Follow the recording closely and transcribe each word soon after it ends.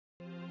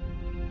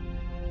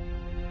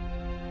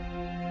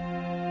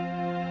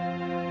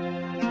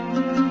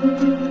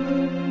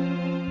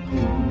In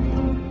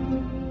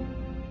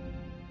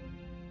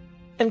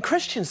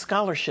Christian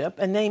scholarship,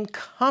 a name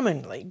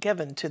commonly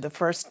given to the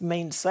first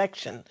main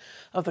section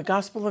of the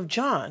Gospel of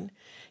John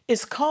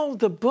is called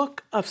the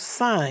Book of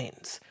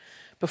Signs.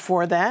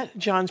 Before that,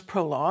 John's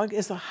prologue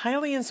is a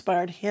highly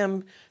inspired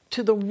hymn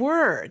to the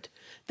Word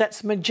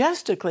that's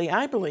majestically,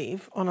 I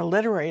believe, on a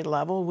literary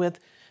level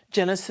with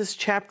Genesis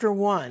chapter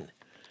 1.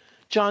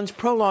 John's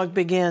prologue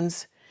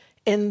begins,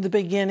 "In the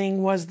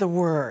beginning was the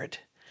Word,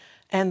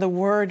 and the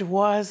Word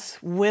was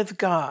with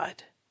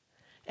God,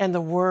 and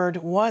the Word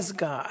was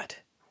God."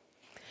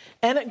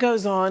 And it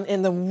goes on,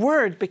 "And the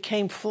Word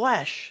became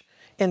flesh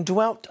and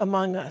dwelt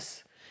among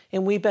us,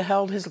 and we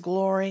beheld his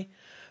glory,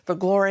 the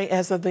glory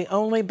as of the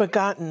only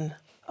begotten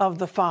of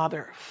the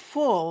Father,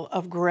 full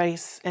of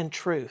grace and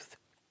truth."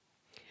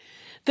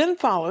 Then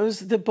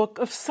follows the book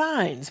of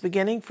signs,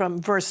 beginning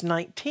from verse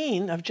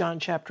 19 of John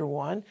chapter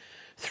 1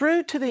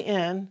 through to the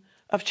end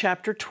of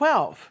chapter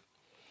 12.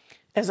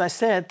 As I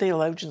said,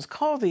 theologians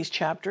call these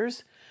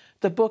chapters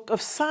the book of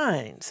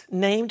signs,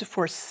 named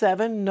for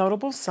 7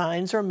 notable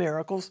signs or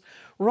miracles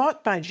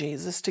wrought by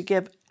Jesus to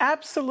give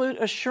absolute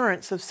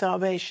assurance of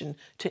salvation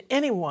to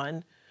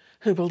anyone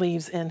who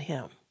believes in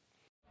him.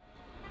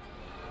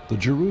 The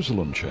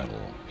Jerusalem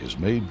Channel is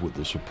made with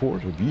the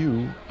support of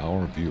you,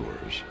 our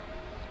viewers.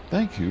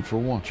 Thank you for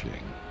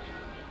watching.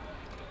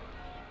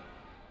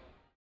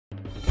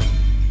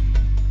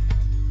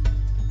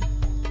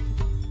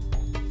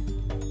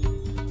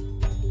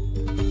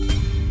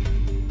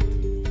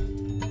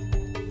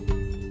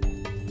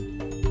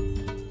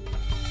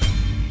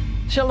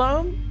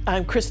 Shalom,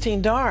 I'm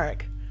Christine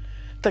Darg.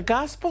 The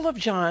Gospel of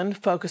John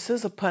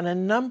focuses upon a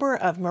number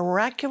of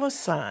miraculous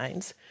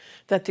signs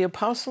that the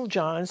Apostle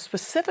John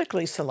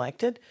specifically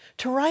selected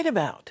to write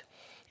about.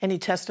 And he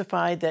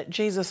testified that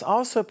Jesus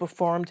also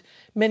performed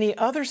many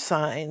other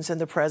signs in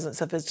the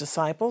presence of his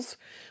disciples,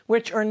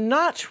 which are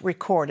not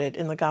recorded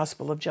in the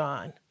Gospel of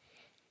John.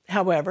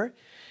 However,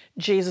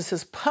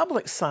 Jesus'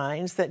 public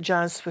signs that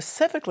John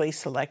specifically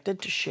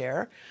selected to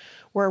share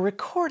were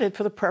recorded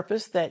for the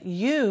purpose that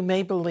you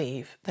may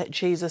believe that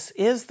Jesus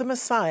is the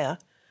Messiah,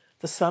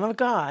 the Son of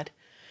God,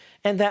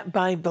 and that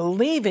by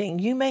believing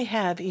you may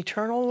have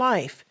eternal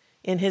life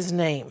in his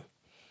name.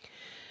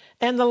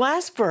 And the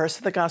last verse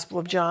of the Gospel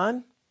of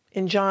John,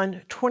 in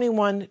John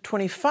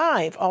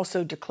 21:25,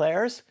 also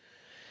declares,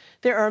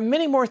 "There are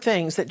many more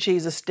things that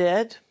Jesus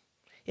did.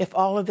 If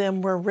all of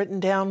them were written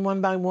down one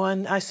by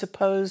one, I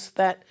suppose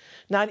that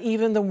not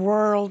even the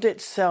world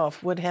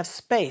itself would have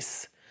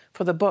space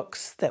for the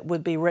books that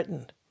would be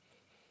written."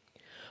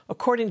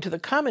 According to the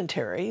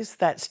commentaries,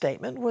 that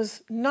statement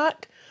was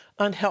not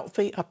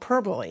unhealthy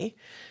hyperbole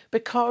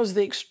because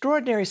the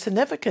extraordinary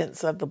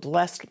significance of the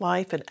blessed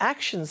life and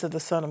actions of the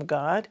Son of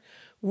God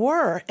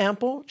were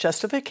ample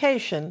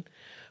justification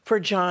for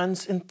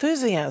John's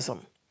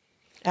enthusiasm.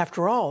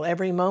 After all,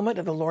 every moment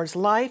of the Lord's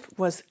life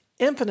was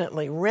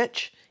infinitely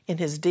rich in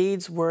his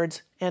deeds,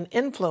 words, and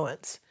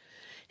influence.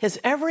 His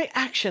every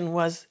action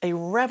was a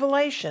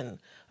revelation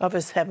of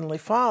his heavenly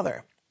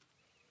Father.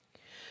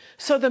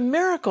 So the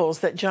miracles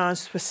that John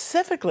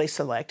specifically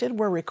selected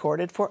were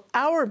recorded for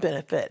our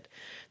benefit,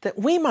 that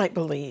we might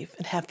believe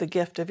and have the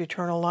gift of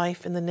eternal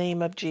life in the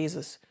name of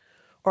Jesus,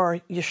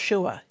 or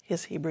Yeshua,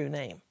 his Hebrew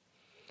name.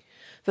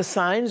 The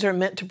signs are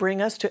meant to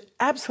bring us to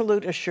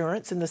absolute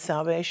assurance in the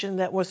salvation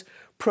that was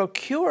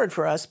procured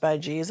for us by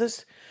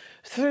Jesus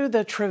through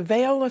the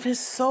travail of his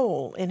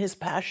soul in his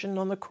passion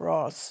on the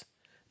cross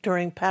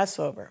during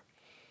Passover.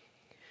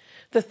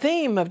 The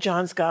theme of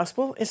John's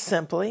Gospel is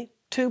simply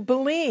to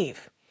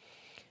believe.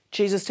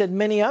 Jesus did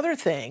many other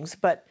things,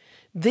 but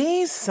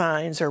these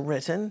signs are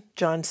written,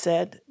 John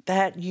said,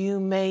 that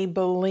you may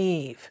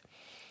believe.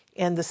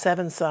 And the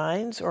 7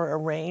 signs are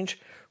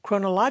arranged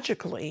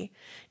chronologically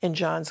in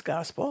John's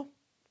Gospel.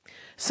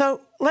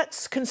 So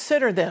let's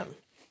consider them.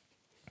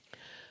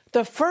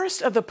 The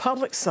first of the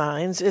public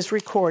signs is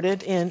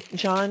recorded in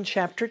John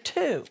chapter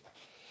 2.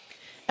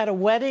 At a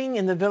wedding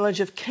in the village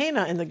of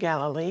Cana in the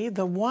Galilee,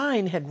 the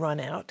wine had run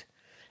out,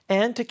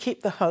 and to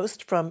keep the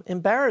host from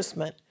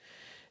embarrassment,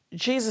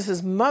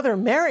 Jesus' mother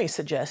Mary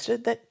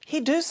suggested that he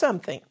do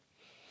something.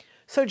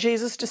 So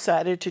Jesus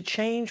decided to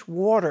change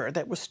water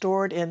that was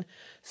stored in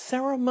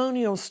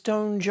ceremonial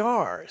stone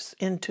jars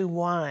into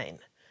wine.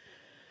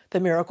 The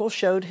miracle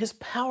showed his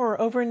power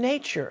over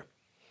nature.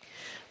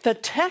 The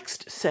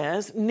text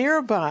says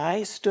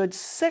nearby stood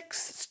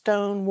 6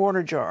 stone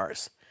water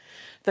jars,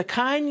 the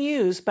kind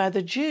used by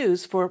the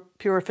Jews for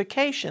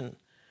purification,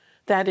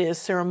 that is,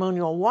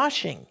 ceremonial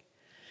washing,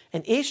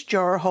 and each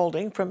jar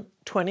holding from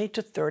 20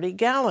 to 30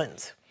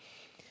 gallons.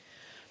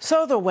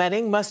 So the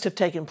wedding must have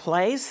taken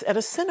place at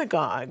a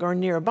synagogue or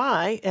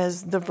nearby,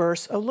 as the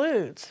verse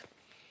alludes.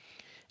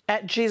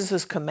 At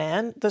Jesus'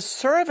 command, the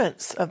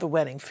servants of the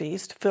wedding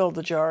feast filled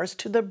the jars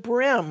to the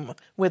brim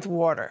with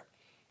water.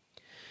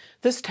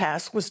 This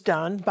task was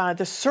done by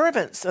the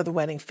servants of the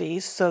wedding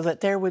feast so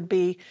that there would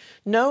be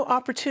no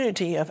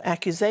opportunity of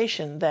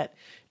accusation that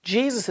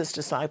Jesus'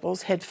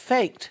 disciples had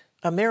faked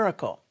a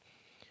miracle.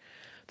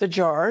 The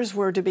jars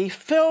were to be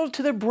filled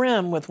to the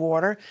brim with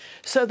water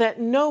so that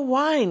no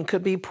wine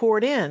could be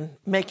poured in,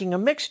 making a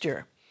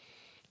mixture.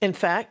 In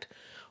fact,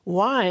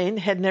 wine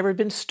had never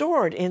been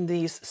stored in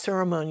these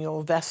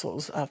ceremonial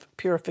vessels of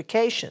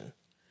purification.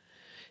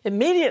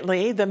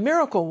 Immediately, the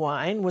miracle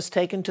wine was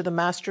taken to the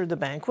master of the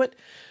banquet,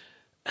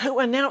 who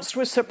announced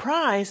with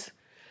surprise,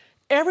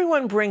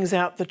 "Everyone brings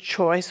out the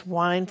choice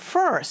wine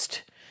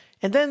first,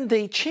 and then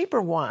the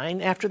cheaper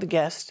wine after the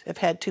guests have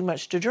had too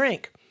much to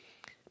drink.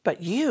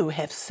 But you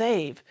have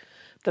saved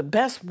the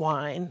best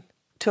wine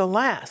till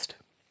last."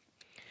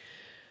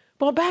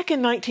 Well, back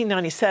in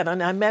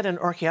 1997, I met an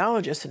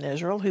archaeologist in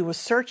Israel who was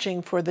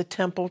searching for the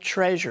temple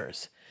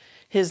treasures.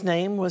 His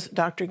name was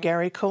Dr.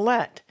 Gary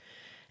Collette,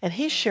 and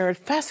he shared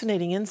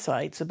fascinating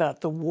insights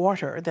about the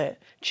water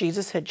that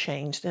Jesus had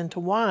changed into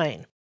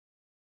wine.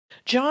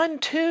 John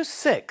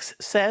 2:6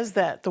 says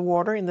that the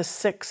water in the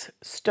 6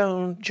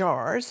 stone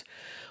jars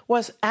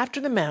was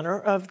after the manner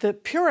of the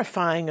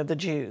purifying of the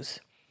Jews.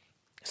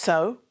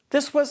 So,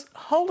 this was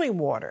holy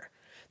water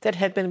that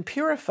had been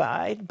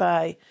purified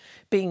by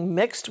being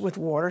mixed with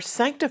water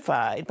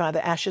sanctified by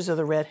the ashes of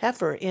the red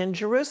heifer in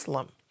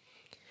Jerusalem.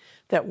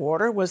 That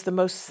water was the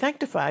most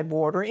sanctified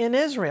water in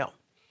Israel.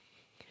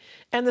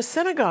 And the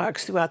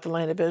synagogues throughout the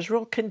land of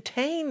Israel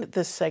contained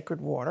this sacred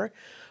water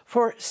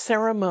for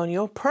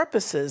ceremonial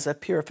purposes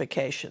of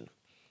purification.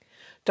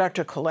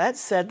 Dr. Collette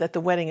said that the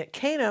wedding at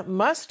Cana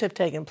must have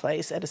taken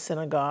place at a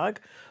synagogue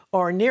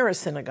or near a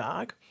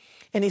synagogue,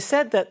 and he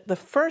said that the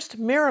first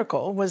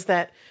miracle was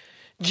that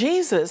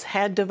Jesus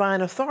had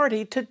divine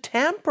authority to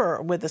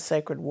tamper with the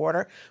sacred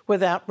water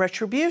without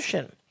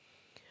retribution.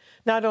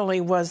 Not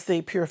only was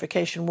the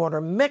purification water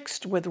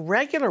mixed with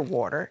regular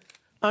water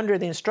under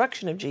the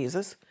instruction of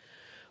Jesus,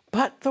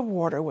 but the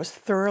water was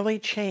thoroughly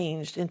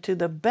changed into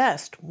the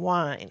best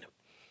wine.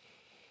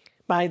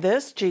 By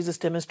this, Jesus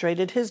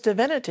demonstrated his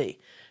divinity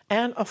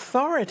and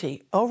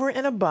authority over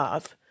and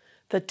above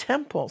the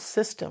temple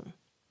system.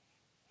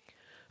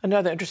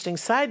 Another interesting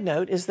side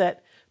note is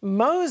that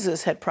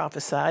Moses had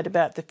prophesied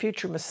about the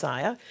future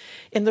Messiah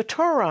in the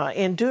Torah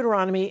in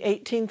Deuteronomy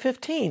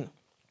 18:15.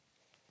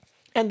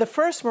 And the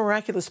first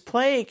miraculous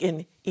plague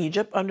in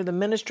Egypt under the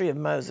ministry of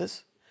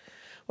Moses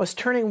was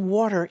turning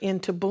water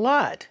into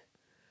blood.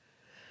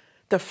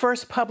 The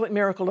first public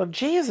miracle of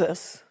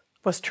Jesus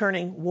was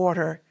turning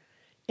water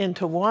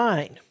into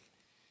wine.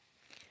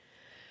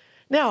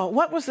 Now,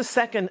 what was the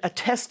second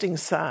attesting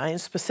sign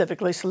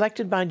specifically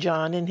selected by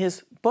John in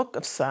his book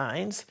of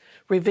signs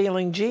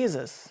revealing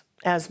Jesus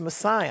as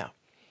Messiah?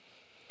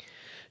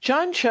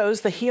 John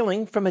chose the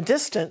healing from a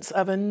distance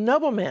of a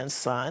nobleman's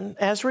son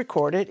as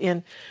recorded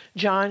in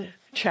John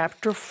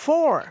chapter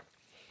 4.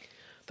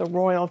 The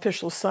royal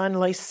official's son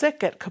lay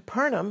sick at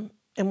Capernaum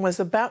and was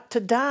about to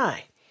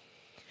die.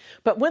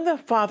 But when the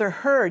father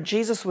heard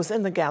Jesus was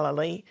in the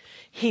Galilee,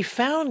 he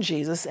found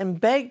Jesus and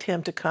begged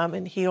him to come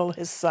and heal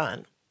his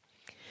son.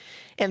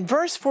 In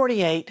verse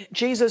 48,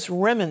 Jesus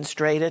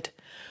remonstrated,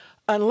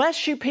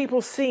 "Unless you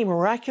people see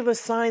miraculous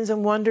signs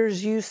and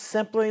wonders, you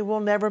simply will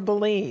never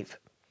believe."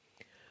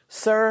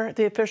 "Sir,"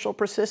 the official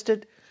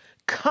persisted,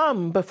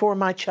 "come before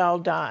my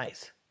child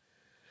dies."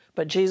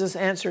 But Jesus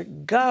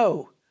answered,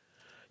 "Go,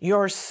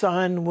 your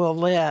son will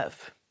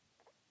live."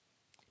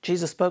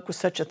 Jesus spoke with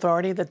such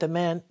authority that the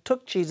man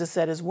took Jesus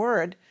at his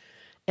word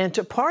and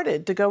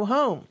departed to go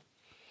home.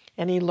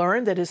 And he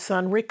learned that his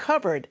son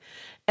recovered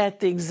at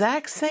the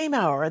exact same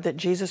hour that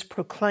Jesus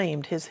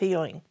proclaimed his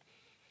healing.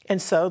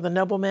 And so the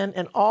nobleman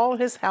and all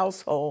his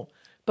household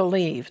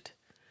believed.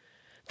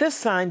 This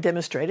sign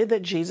demonstrated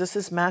that Jesus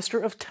is master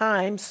of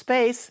time,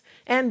 space,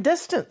 and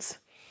distance,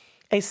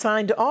 a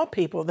sign to all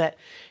people that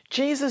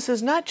Jesus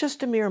is not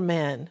just a mere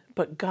man,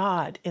 but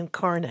God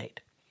incarnate.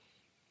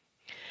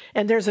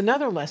 And there's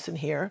another lesson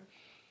here.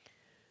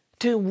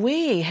 Do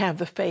we have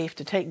the faith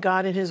to take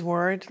God at his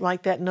word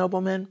like that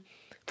nobleman?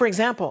 For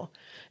example,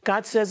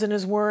 God says in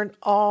his word,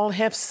 all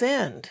have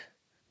sinned.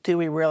 Do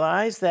we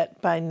realize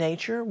that by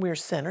nature we're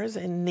sinners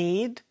in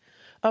need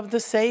of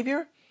the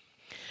Savior?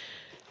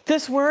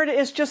 This word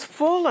is just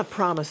full of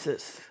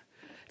promises.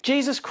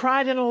 Jesus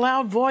cried in a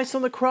loud voice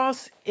on the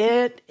cross,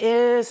 "It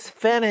is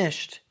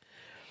finished."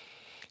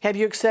 Have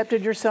you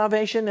accepted your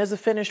salvation as a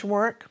finished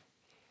work?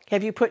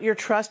 Have you put your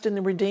trust in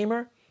the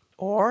Redeemer?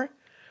 Or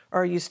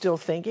are you still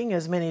thinking,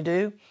 as many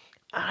do,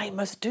 I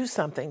must do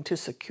something to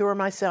secure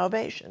my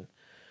salvation?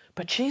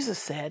 But Jesus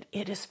said,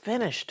 "It is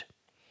finished."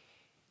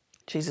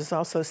 Jesus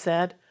also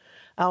said,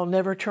 "I'll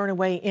never turn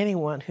away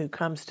anyone who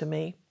comes to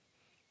me."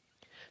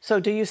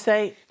 So do you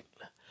say,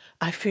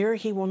 "I fear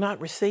he will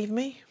not receive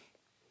me"?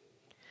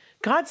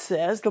 God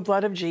says the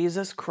blood of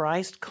Jesus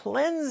Christ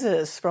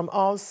cleanses from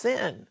all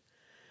sin.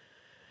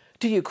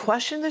 Do you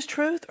question this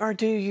truth or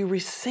do you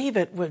receive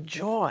it with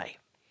joy?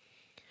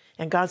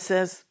 And God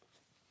says,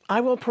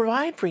 "I will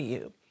provide for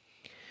you."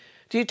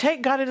 Do you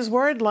take God at his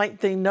word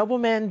like the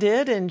nobleman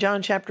did in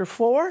John chapter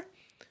 4?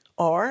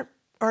 Or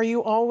are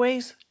you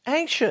always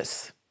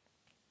anxious?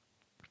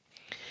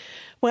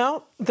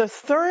 Well, the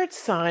third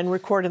sign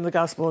recorded in the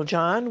Gospel of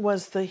John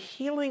was the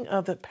healing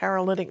of the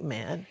paralytic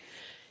man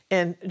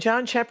In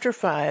John chapter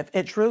 5,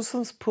 at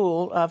Jerusalem's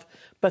pool of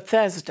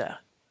Bethesda.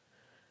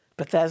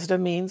 Bethesda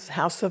means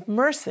house of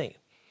mercy.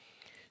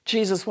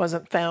 Jesus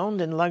wasn't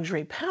found in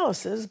luxury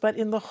palaces, but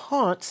in the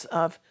haunts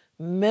of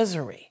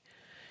misery.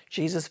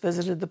 Jesus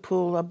visited the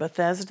pool of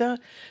Bethesda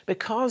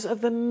because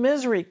of the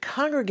misery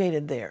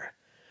congregated there.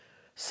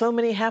 So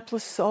many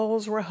hapless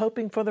souls were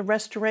hoping for the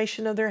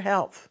restoration of their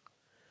health.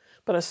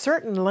 But a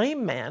certain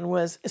lame man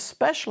was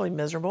especially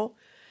miserable,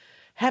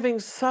 having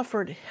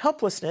suffered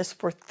helplessness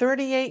for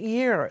 38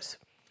 years.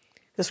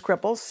 This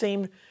cripple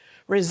seemed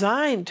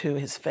resigned to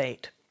his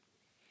fate.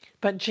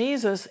 But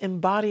Jesus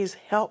embodies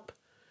help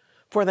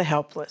for the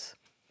helpless.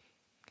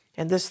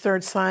 And this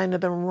third sign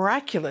of the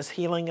miraculous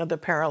healing of the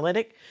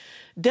paralytic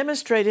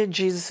demonstrated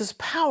Jesus'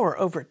 power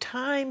over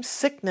time,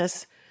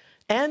 sickness,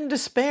 and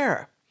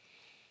despair.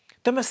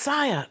 The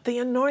Messiah, the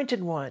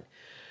Anointed One,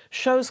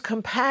 shows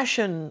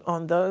compassion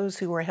on those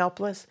who are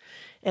helpless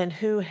and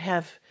who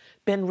have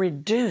been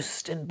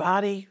reduced in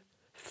body,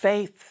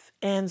 faith,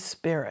 and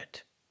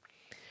spirit.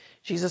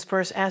 Jesus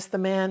first asked the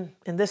man,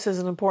 and this is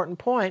an important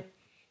point,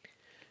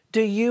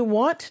 do you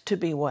want to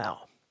be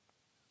well?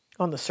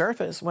 On the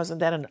surface, wasn't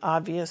that an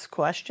obvious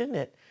question?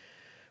 It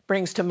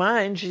brings to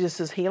mind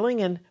Jesus' healing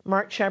in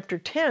Mark chapter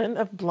 10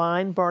 of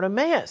blind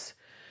Bartimaeus,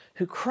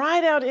 who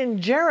cried out in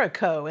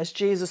Jericho as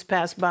Jesus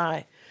passed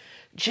by,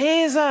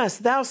 Jesus,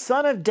 thou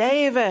son of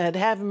David,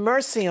 have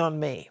mercy on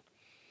me.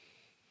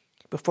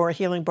 Before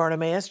healing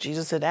Bartimaeus,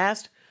 Jesus had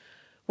asked,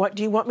 what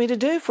do you want me to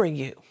do for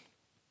you?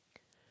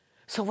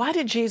 So why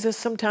did Jesus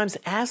sometimes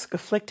ask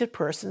afflicted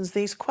persons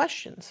these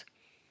questions?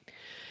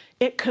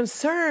 It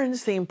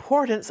concerns the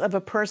importance of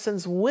a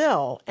person's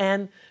will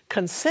and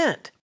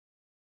consent.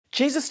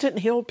 Jesus didn't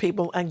heal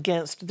people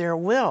against their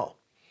will.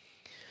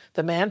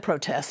 The man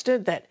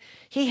protested that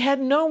he had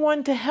no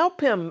one to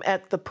help him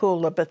at the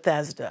pool of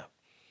Bethesda.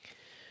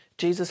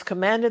 Jesus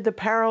commanded the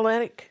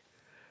paralytic,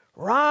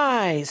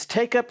 rise,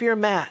 take up your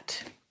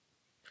mat.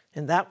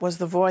 And that was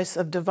the voice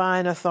of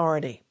divine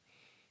authority.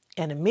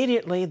 And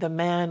immediately the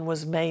man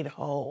was made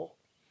whole.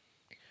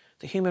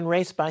 The human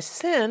race by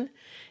sin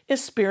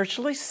is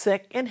spiritually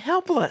sick and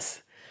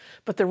helpless.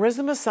 But the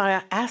risen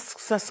Messiah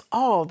asks us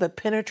all the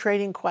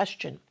penetrating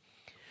question,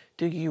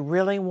 do you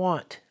really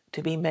want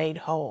to be made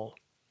whole?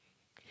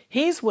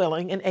 He's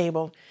willing and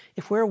able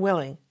if we're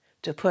willing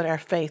to put our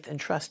faith and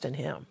trust in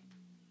him.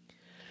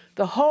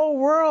 The whole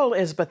world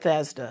is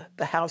Bethesda,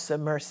 the house of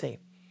mercy.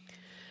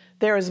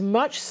 There is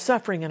much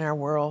suffering in our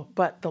world,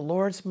 but the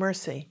Lord's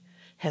mercy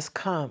has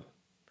come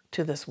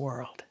to this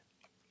world.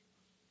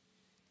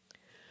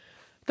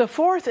 The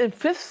fourth and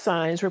fifth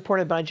signs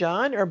reported by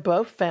John are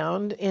both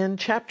found in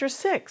chapter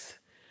 6.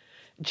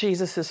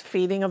 Jesus'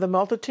 feeding of the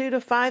multitude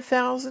of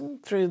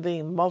 5,000 through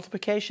the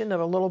multiplication of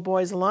a little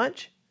boy's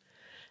lunch,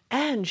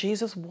 and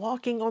Jesus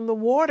walking on the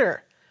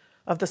water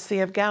of the Sea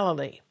of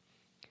Galilee.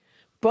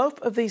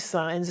 Both of these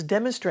signs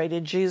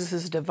demonstrated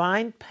Jesus'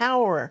 divine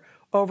power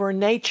over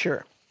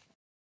nature.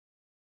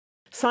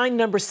 Sign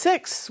number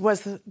 6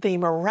 was the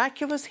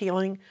miraculous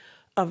healing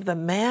of the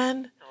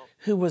man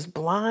who was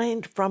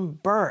blind from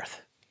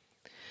birth.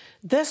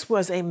 This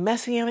was a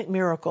messianic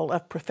miracle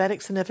of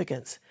prophetic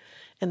significance,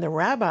 and the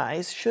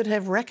rabbis should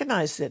have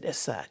recognized it as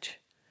such.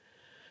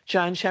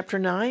 John chapter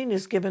 9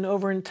 is given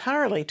over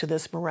entirely to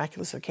this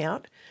miraculous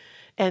account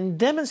and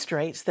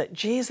demonstrates that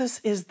Jesus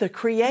is the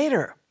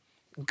Creator,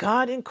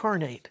 God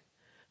incarnate,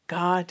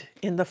 God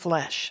in the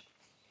flesh.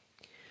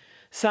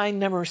 Sign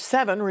number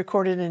 7,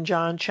 recorded in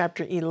John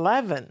chapter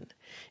 11,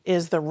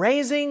 is the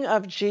raising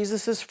of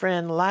Jesus'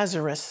 friend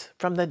Lazarus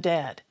from the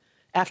dead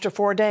after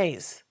 4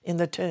 days in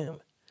the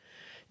tomb,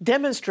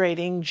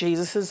 demonstrating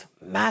Jesus'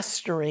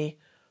 mastery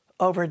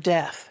over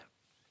death.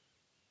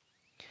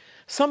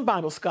 Some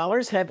Bible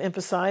scholars have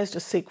emphasized a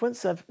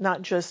sequence of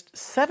not just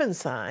 7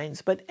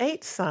 signs, but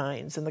 8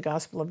 signs in the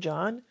Gospel of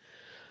John,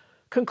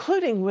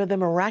 concluding with the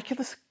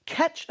miraculous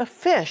catch of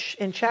fish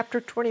in chapter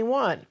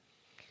 21,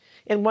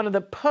 in one of the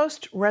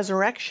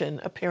post-resurrection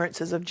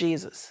appearances of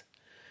Jesus.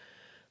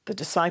 The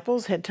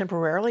disciples had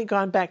temporarily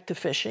gone back to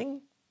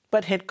fishing,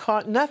 but had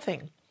caught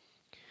nothing.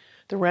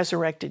 The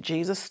resurrected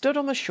Jesus stood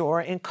on the shore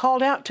and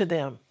called out to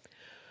them,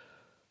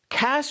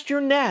 "Cast your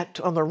net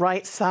on the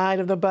right side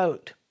of the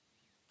boat."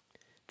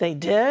 They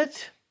did,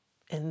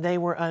 and they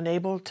were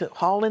unable to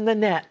haul in the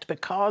net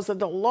because of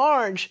the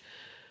large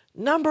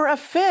number of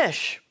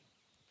fish.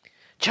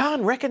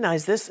 John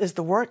recognized this as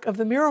the work of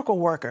the miracle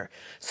worker,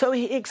 so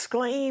he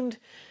exclaimed,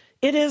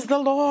 "It is the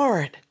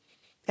Lord,"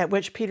 at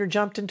which Peter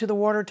jumped into the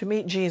water to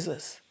meet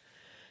Jesus,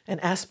 an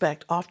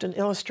aspect often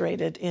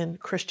illustrated in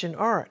Christian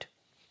art,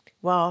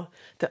 while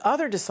the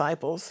other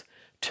disciples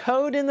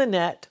towed in the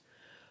net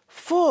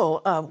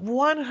full of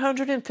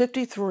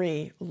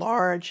 153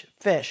 large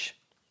fish.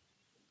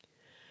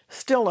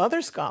 Still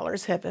other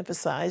scholars have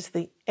emphasized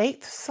the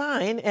 8th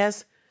sign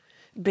as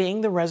being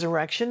the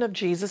resurrection of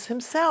Jesus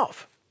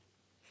himself.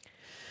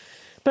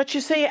 But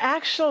you see,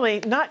 actually,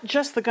 not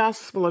just the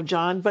Gospel of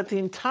John, but the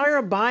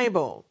entire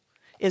Bible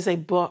is a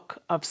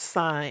book of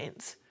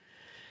signs.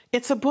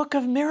 It's a book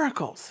of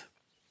miracles.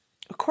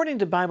 According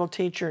to Bible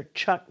teacher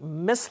Chuck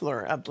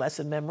Missler of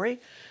blessed memory,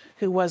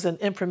 who was an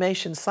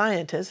information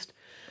scientist,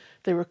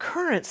 the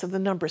recurrence of the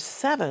number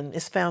 7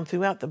 is found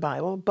throughout the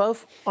Bible,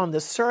 both on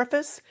the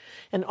surface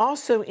and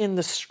also in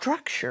the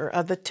structure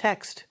of the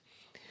text.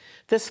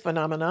 This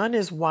phenomenon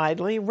is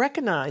widely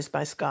recognized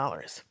by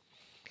scholars.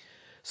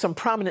 Some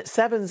prominent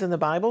 7s in the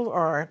Bible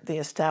are the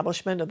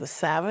establishment of the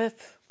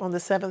Sabbath on the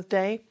 7th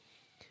day,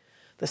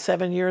 the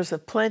 7 years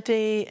of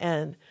plenty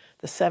and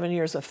the 7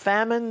 years of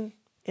famine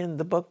in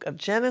the book of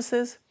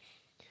Genesis,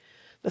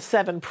 the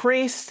 7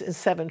 priests and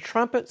 7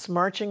 trumpets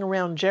marching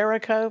around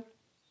Jericho,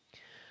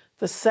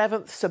 the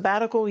 7th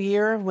sabbatical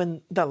year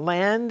when the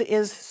land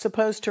is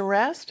supposed to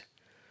rest,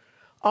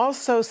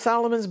 also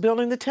Solomon's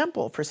building the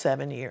temple for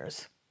 7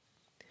 years.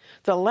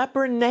 The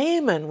leper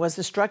Naaman was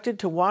instructed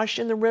to wash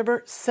in the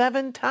river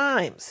 7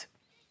 times.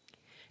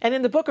 And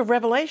in the book of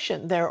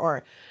Revelation, there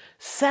are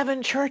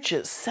 7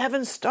 churches,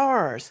 7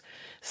 stars,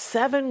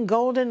 7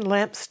 golden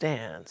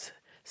lampstands,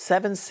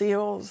 7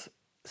 seals,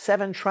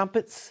 7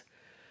 trumpets,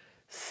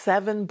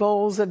 7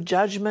 bowls of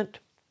judgment,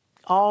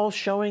 all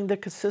showing the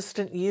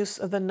consistent use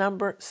of the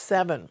number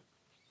 7.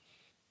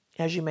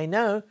 As you may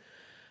know,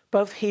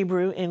 both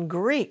Hebrew and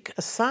Greek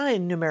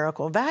assign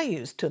numerical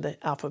values to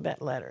the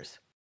alphabet letters.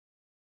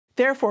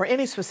 Therefore,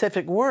 any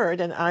specific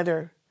word in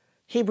either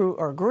Hebrew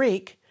or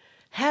Greek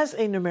has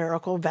a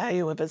numerical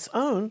value of its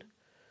own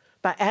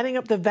by adding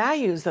up the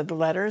values of the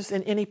letters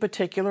in any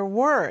particular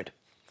word.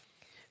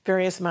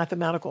 Various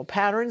mathematical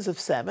patterns of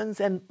 7s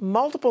and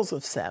multiples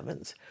of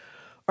 7s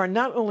are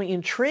not only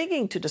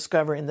intriguing to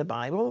discover in the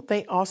Bible,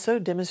 they also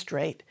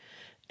demonstrate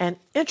an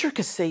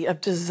intricacy of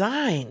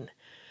design,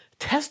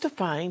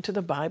 testifying to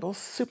the Bible's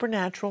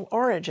supernatural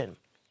origin.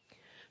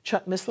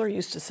 Chuck Missler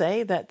used to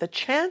say that the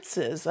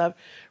chances of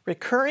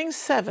recurring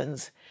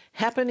 7s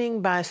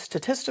happening by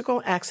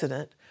statistical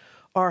accident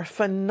are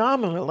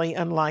phenomenally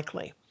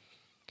unlikely.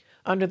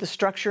 Under the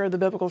structure of the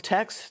biblical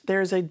text,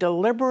 there is a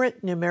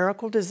deliberate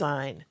numerical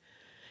design,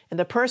 and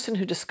the person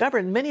who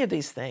discovered many of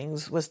these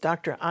things was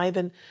Dr.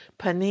 Ivan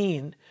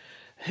Panin,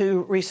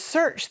 who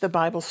researched the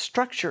Bible's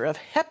structure of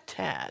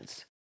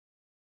heptads,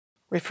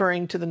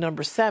 referring to the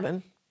number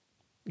 7,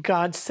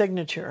 God's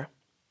signature.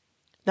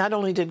 Not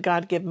only did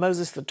God give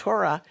Moses the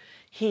Torah,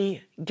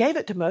 he gave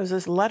it to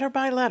Moses letter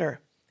by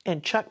letter.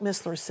 And Chuck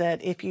Missler said,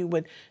 if you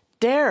would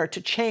dare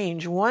to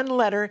change one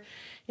letter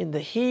in the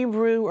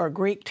Hebrew or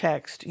Greek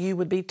text, you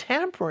would be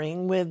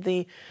tampering with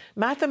the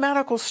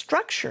mathematical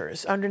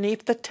structures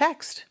underneath the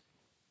text.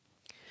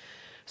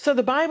 So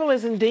the Bible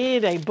is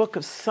indeed a book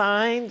of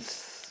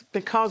signs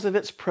because of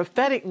its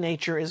prophetic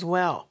nature as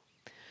well.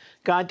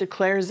 God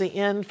declares the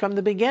end from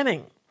the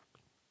beginning.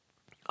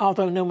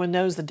 Although no one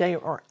knows the day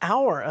or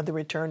hour of the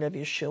return of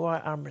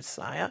Yeshua, our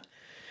Messiah,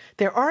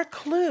 there are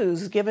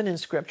clues given in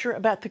Scripture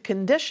about the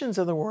conditions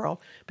of the world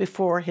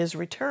before his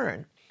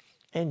return.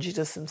 And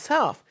Jesus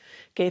himself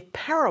gave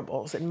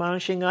parables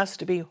admonishing us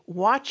to be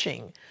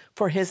watching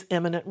for his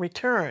imminent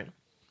return.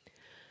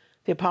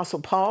 The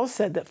Apostle Paul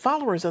said that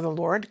followers of the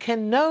Lord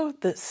can know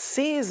the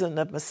season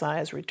of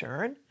Messiah's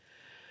return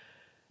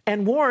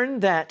and warn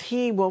that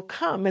he will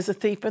come as a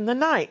thief in the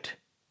night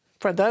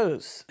for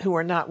those who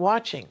are not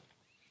watching.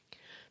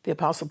 The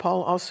Apostle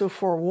Paul also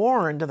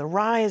forewarned of the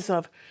rise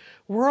of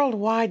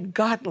worldwide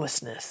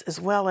godlessness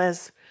as well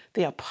as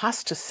the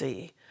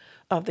apostasy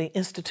of the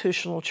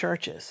institutional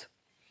churches.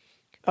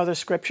 Other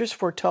scriptures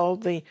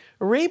foretold the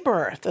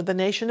rebirth of the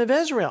nation of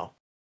Israel,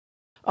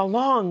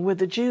 along with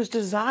the Jews'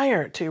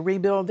 desire to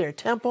rebuild their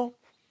temple,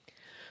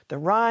 the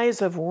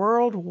rise of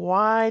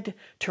worldwide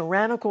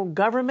tyrannical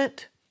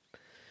government,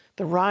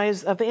 the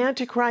rise of the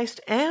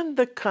Antichrist, and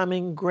the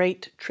coming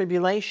Great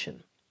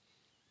Tribulation.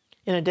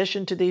 In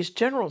addition to these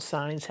general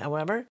signs,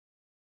 however,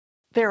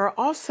 there are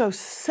also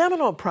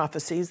seminal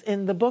prophecies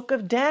in the book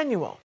of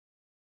Daniel.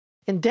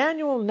 In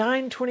Daniel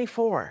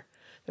 9:24,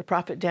 the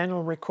prophet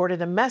Daniel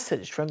recorded a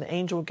message from the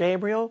angel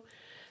Gabriel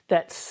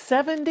that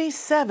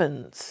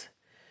 77s,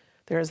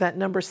 there's that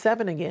number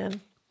 7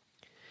 again,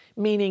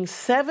 meaning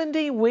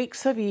 70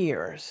 weeks of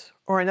years,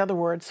 or in other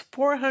words,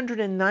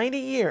 490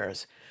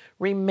 years,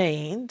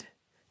 remained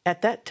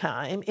at that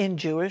time in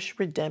Jewish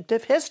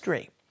redemptive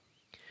history.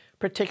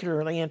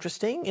 Particularly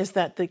interesting is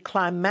that the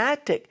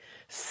climactic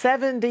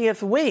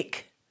 70th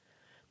week,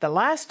 the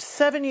last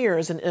 7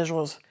 years in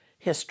Israel's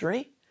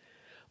history,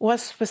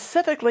 was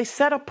specifically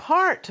set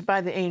apart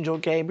by the angel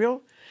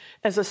Gabriel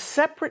as a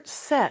separate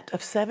set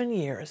of 7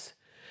 years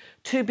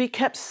to be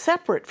kept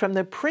separate from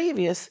the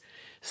previous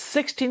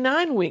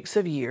 69 weeks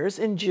of years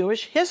in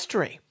Jewish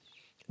history.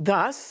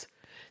 Thus,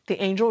 the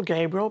angel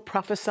Gabriel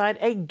prophesied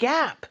a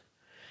gap,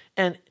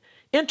 an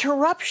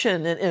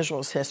interruption in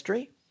Israel's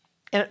history,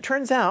 and it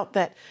turns out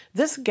that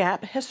this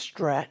gap has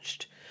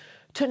stretched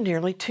to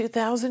nearly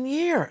 2,000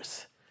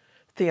 years.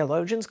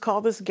 Theologians call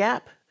this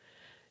gap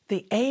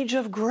the Age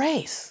of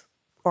Grace,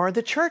 or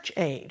the Church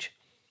Age.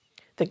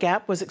 The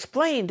gap was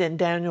explained in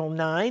Daniel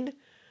 9,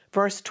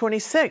 verse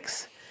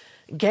 26.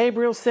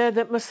 Gabriel said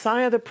that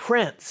Messiah the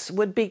Prince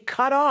would be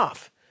cut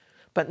off,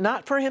 but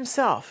not for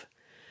himself,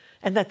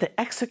 and that the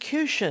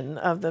execution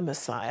of the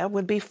Messiah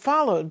would be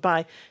followed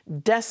by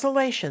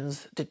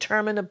desolations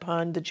determined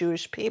upon the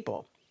Jewish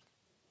people,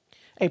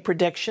 a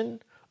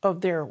prediction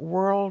of their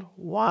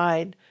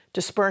worldwide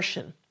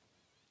dispersion.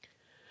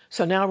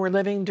 So now we're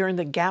living during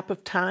the gap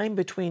of time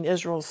between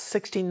Israel's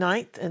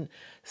 69th and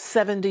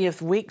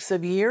 70th weeks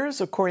of years,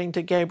 according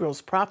to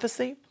Gabriel's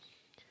prophecy.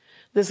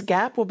 This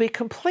gap will be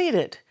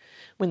completed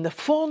when the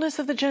fullness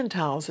of the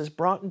Gentiles is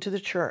brought into the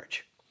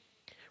church.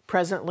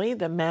 Presently,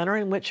 the manner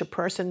in which a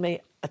person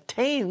may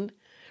attain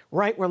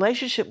right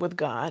relationship with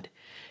God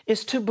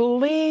is to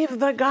believe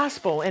the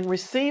gospel and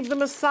receive the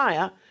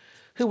Messiah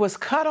who was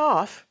cut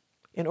off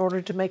in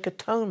order to make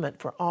atonement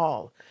for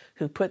all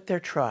who put their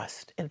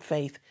trust and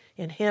faith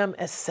in him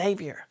as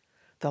Savior,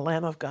 the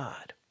Lamb of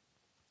God.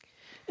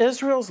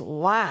 Israel's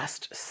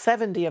last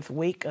 70th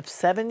week of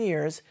 7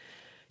 years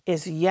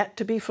is yet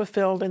to be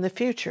fulfilled in the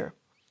future,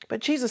 but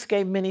Jesus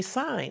gave many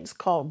signs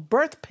called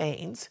birth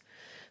pains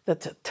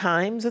that the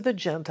times of the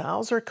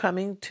Gentiles are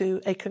coming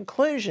to a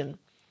conclusion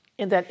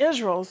and that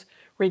Israel's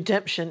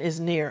redemption is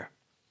near.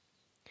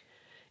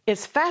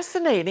 It's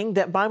fascinating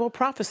that Bible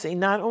prophecy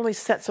not only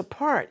sets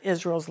apart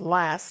Israel's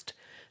last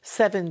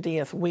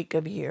 70th week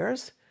of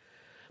years,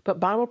 but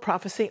Bible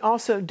prophecy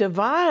also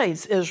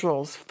divides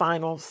Israel's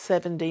final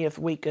 70th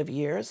week of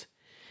years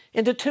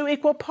into two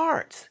equal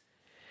parts,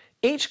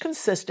 each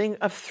consisting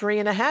of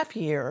 3.5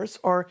 years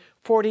or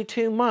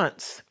 42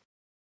 months.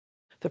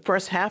 The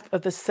first half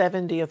of the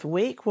 70th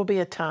week will be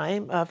a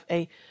time of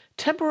a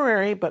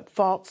temporary but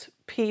false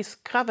peace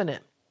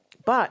covenant.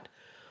 But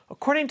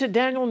according to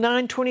Daniel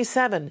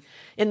 9:27,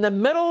 in the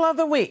middle of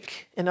the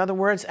week, in other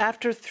words,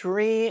 after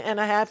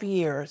 3.5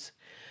 years,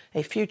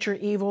 a future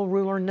evil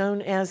ruler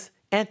known as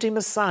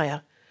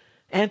Anti-Messiah,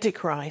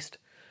 Antichrist,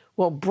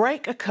 will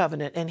break a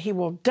covenant and he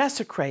will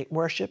desecrate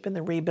worship in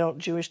the rebuilt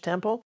Jewish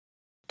temple,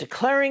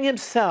 declaring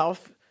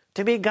himself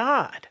to be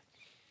God.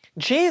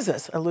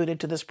 Jesus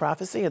alluded to this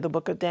prophecy of the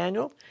book of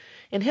Daniel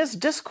in his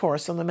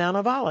discourse on the Mount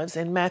of Olives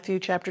in Matthew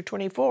chapter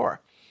 24.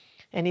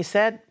 And he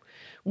said,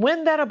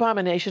 "When that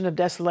abomination of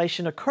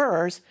desolation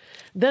occurs,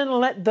 then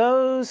let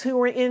those who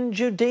are in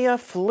Judea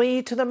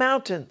flee to the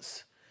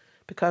mountains,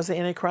 because the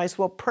Antichrist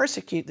will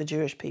persecute the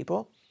Jewish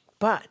people.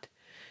 But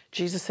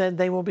Jesus said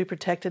they will be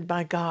protected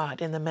by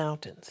God in the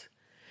mountains."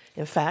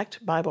 In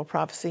fact, Bible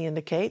prophecy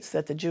indicates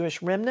that the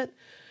Jewish remnant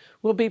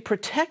will be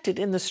protected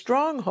in the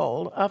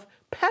stronghold of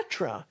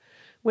Petra,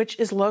 which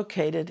is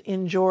located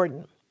in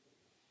Jordan.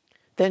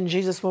 Then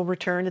Jesus will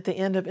return at the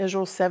end of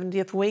Israel's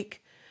 70th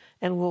week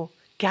and will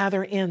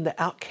gather in the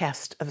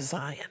outcast of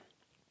Zion.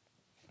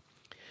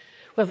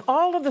 With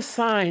all of the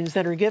signs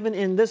that are given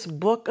in this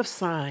book of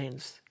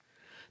signs,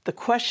 the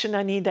question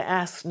I need to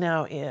ask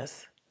now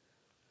is,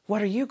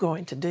 what are you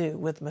going to do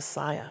with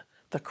Messiah,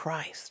 the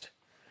Christ?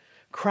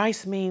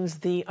 Christ means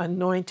the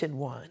anointed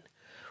one.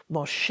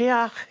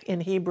 Moshiach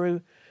in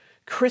Hebrew,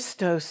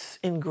 Christos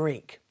in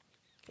Greek.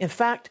 In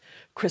fact,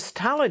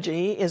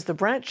 Christology is the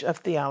branch of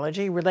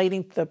theology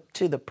relating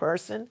to the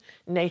person,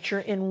 nature,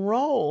 and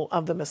role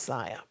of the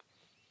Messiah.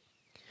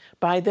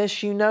 By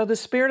this you know the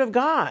Spirit of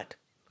God,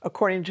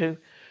 according to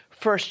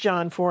 1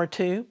 John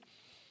 4:2.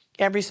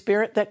 Every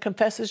spirit that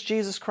confesses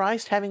Jesus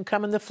Christ having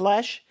come in the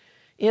flesh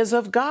is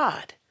of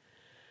God.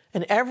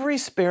 And every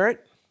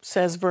spirit,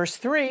 says verse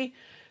 3,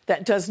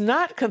 that does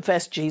not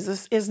confess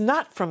Jesus is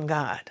not from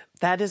God.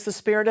 That is the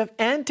spirit of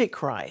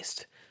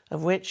Antichrist,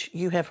 of which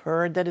you have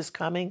heard that is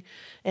coming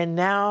and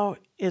now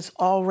is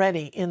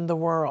already in the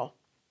world.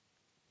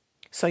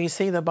 So you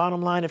see, the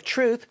bottom line of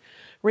truth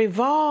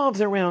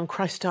revolves around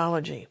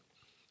Christology.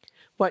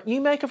 What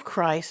you make of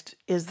Christ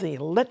is the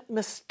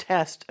litmus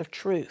test of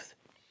truth.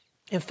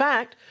 In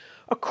fact,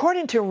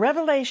 according to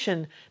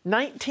Revelation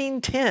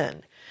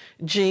 19:10,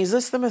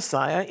 Jesus the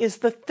Messiah is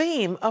the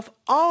theme of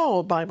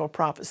all Bible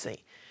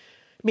prophecy,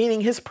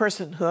 meaning his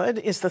personhood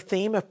is the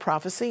theme of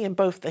prophecy in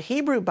both the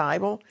Hebrew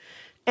Bible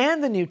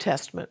and the New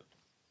Testament.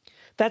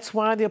 That's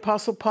why the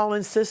Apostle Paul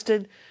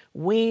insisted,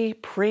 we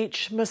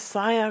preach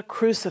Messiah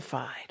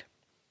crucified.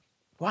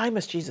 Why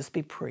must Jesus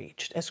be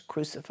preached as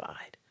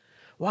crucified?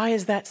 Why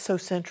is that so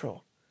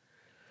central?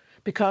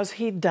 Because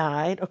he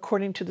died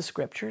according to the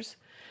Scriptures,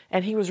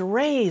 and he was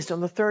raised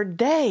on the third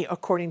day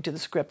according to the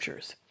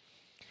Scriptures.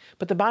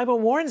 But the Bible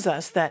warns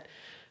us that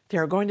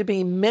there are going to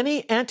be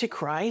many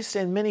antichrists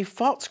and many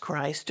false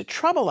Christs to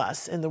trouble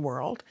us in the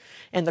world,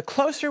 and the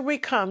closer we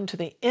come to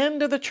the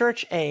end of the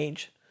church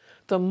age,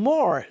 the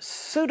more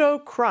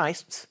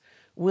pseudo-Christs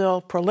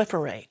will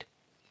proliferate.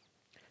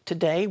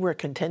 Today, we're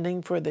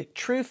contending for the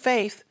true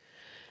faith,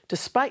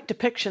 despite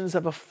depictions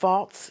of a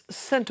false,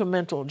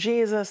 sentimental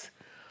Jesus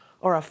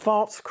or a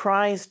false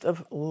Christ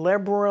of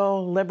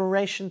liberal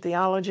liberation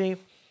theology.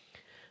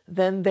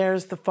 Then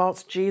there's the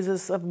false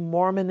Jesus of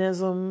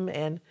Mormonism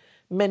and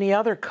many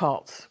other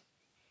cults.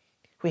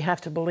 We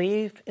have to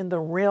believe in the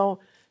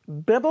real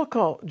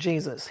biblical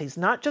Jesus. He's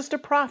not just a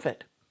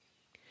prophet,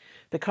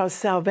 because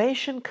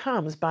salvation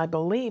comes by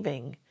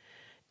believing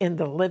in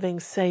the living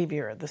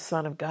Savior, the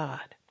Son of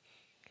God.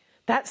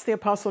 That's the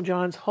Apostle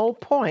John's whole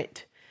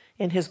point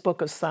in his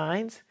book of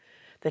signs,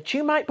 that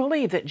you might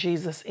believe that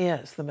Jesus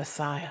is the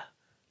Messiah,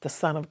 the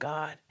Son of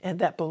God, and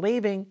that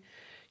believing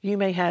you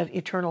may have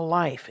eternal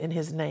life in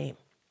his name.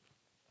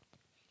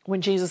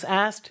 When Jesus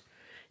asked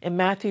in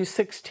Matthew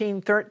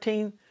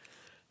 16:13,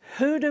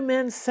 "Who do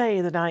men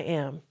say that I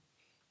am?"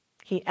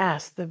 he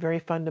asked the very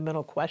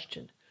fundamental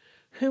question,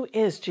 who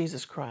is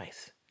Jesus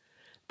Christ?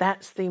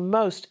 That's the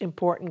most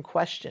important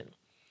question.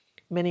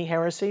 Many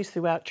heresies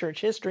throughout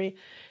church history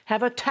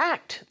have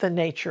attacked the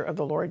nature of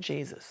the Lord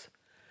Jesus.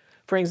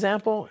 For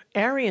example,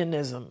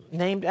 Arianism,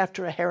 named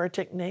after a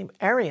heretic named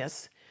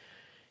Arius,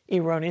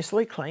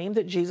 erroneously claimed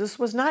that Jesus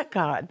was not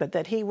God, but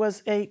that he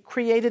was a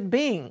created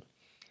being.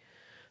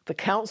 The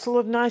Council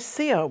of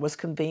Nicaea was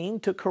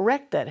convened to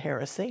correct that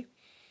heresy,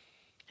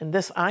 and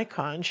this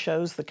icon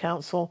shows the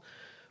council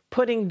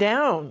putting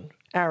down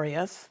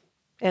Arius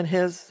and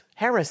his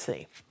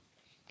heresy.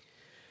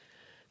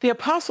 The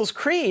Apostles'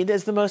 Creed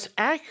is the most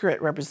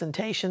accurate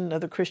representation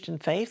of the Christian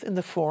faith in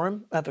the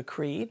form of a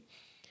creed.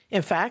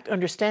 In fact,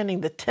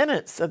 understanding the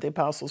tenets of the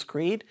Apostles'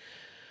 Creed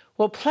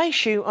will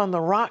place you on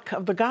the rock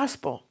of the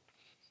gospel.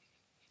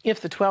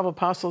 If the 12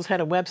 apostles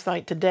had a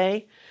website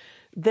today,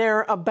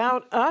 their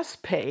About Us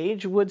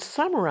page would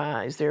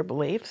summarize their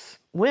beliefs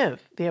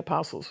with the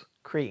Apostles'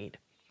 Creed.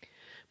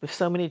 With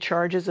so many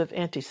charges of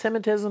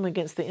anti-Semitism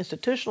against the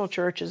institutional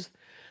churches,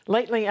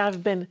 lately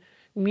I've been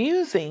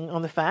musing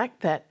on the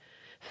fact that,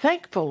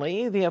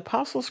 thankfully, the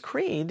Apostles'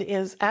 Creed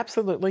is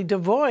absolutely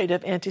devoid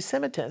of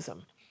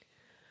anti-Semitism.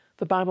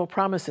 The Bible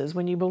promises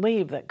when you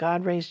believe that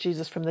God raised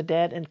Jesus from the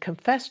dead and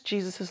confess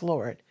Jesus as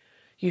Lord,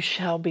 you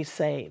shall be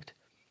saved.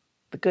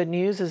 The good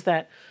news is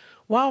that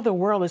while the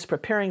world is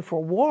preparing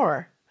for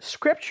war,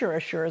 Scripture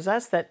assures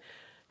us that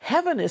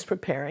heaven is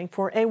preparing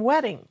for a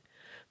wedding,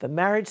 the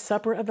marriage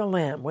supper of the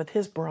Lamb with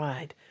his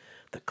bride,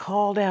 the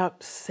called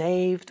out,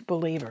 saved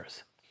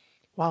believers.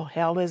 While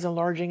hell is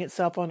enlarging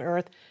itself on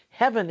earth,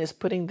 heaven is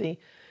putting the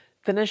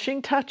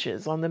finishing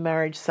touches on the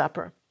marriage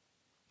supper.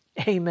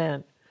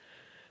 Amen.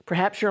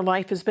 Perhaps your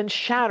life has been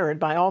shattered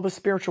by all the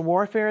spiritual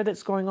warfare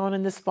that's going on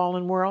in this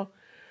fallen world.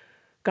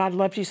 God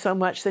loved you so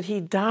much that he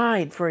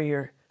died for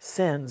your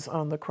sins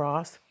on the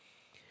cross.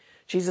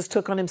 Jesus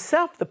took on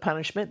himself the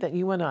punishment that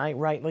you and I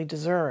rightly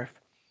deserve.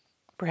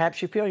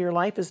 Perhaps you feel your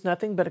life is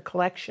nothing but a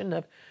collection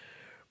of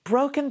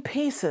broken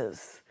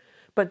pieces.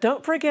 But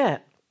don't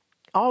forget,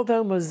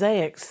 although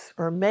mosaics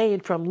are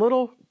made from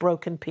little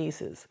broken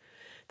pieces,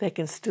 they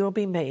can still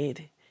be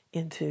made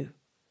into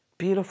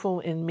beautiful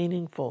and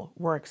meaningful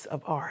works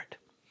of art.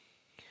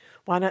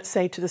 Why not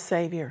say to the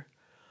Savior,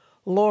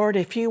 Lord,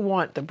 if you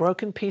want the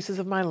broken pieces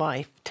of my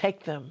life,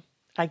 take them.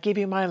 I give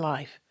you my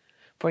life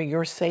for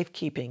your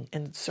safekeeping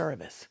and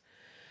service,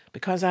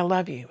 because I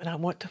love you and I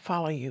want to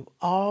follow you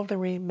all the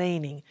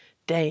remaining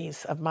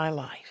days of my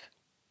life.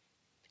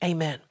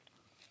 Amen.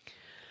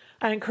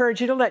 I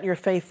encourage you to let your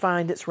faith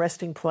find its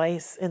resting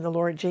place in the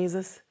Lord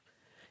Jesus.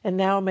 And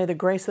now may the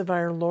grace of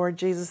our Lord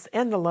Jesus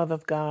and the love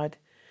of God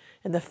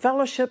and the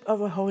fellowship of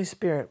the Holy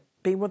Spirit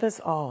be with us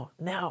all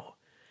now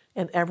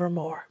and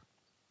evermore.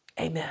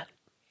 Amen.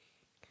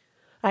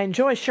 I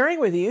enjoy sharing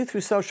with you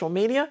through social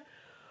media,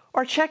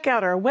 or check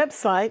out our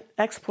website,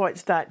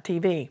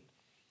 exploits.tv.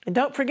 And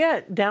don't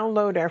forget,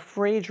 download our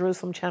free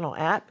Jerusalem Channel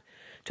app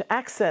to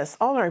access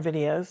all our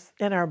videos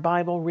and our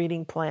Bible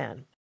reading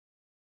plan.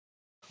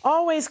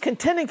 Always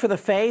contending for the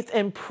faith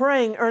and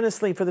praying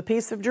earnestly for the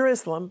peace of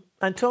Jerusalem.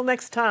 Until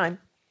next time,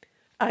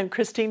 I'm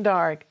Christine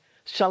Darg.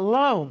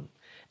 Shalom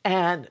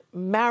and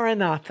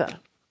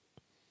Maranatha.